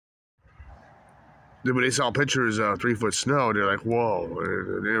Then when they saw pictures of 3 foot snow, they're like, "Whoa!"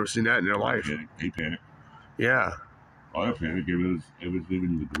 They never seen that in their life. They panicked. Yeah. I panicked. It was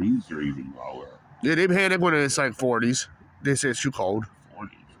even the degrees are even lower. Yeah, they panic when it's like 40s. They say it's too cold. 40s,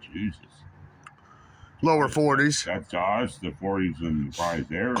 Jesus. Lower 40s. That's to us, the 40s and probably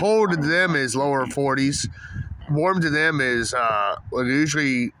there. Cold to them is lower 40s. Warm to them is well,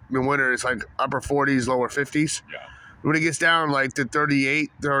 usually in winter it's like upper 40s, lower 50s. Yeah. When it gets down like to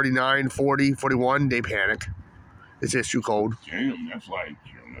 38, 39, 40, 41, they panic. It's just too cold. Damn, that's like,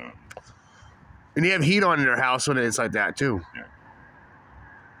 you know. And they have heat on in their house when it's like that too. Yeah.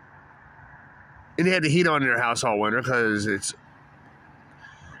 And they had the heat on in their house all winter because it's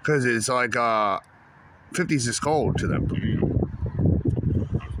like 50s is cold to them.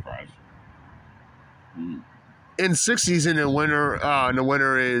 I'm surprised. In 60s in the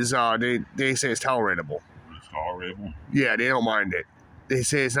winter is they say it's tolerable. It's tolerable. Yeah, they don't mind it. They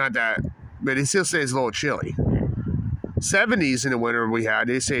say it's not that, but they still say it's a little chilly. 70s in the winter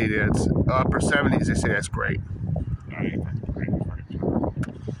they say it's upper 70s. They say that's great.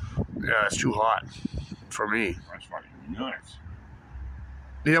 Yeah, it's too hot for me. That's fucking nuts.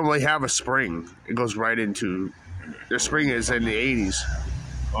 They don't really have a spring. It goes right into their spring is in the 80s.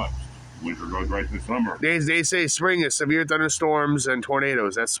 But winter goes right to summer. They say spring is severe thunderstorms and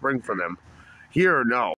tornadoes. That's spring for them. Here, no.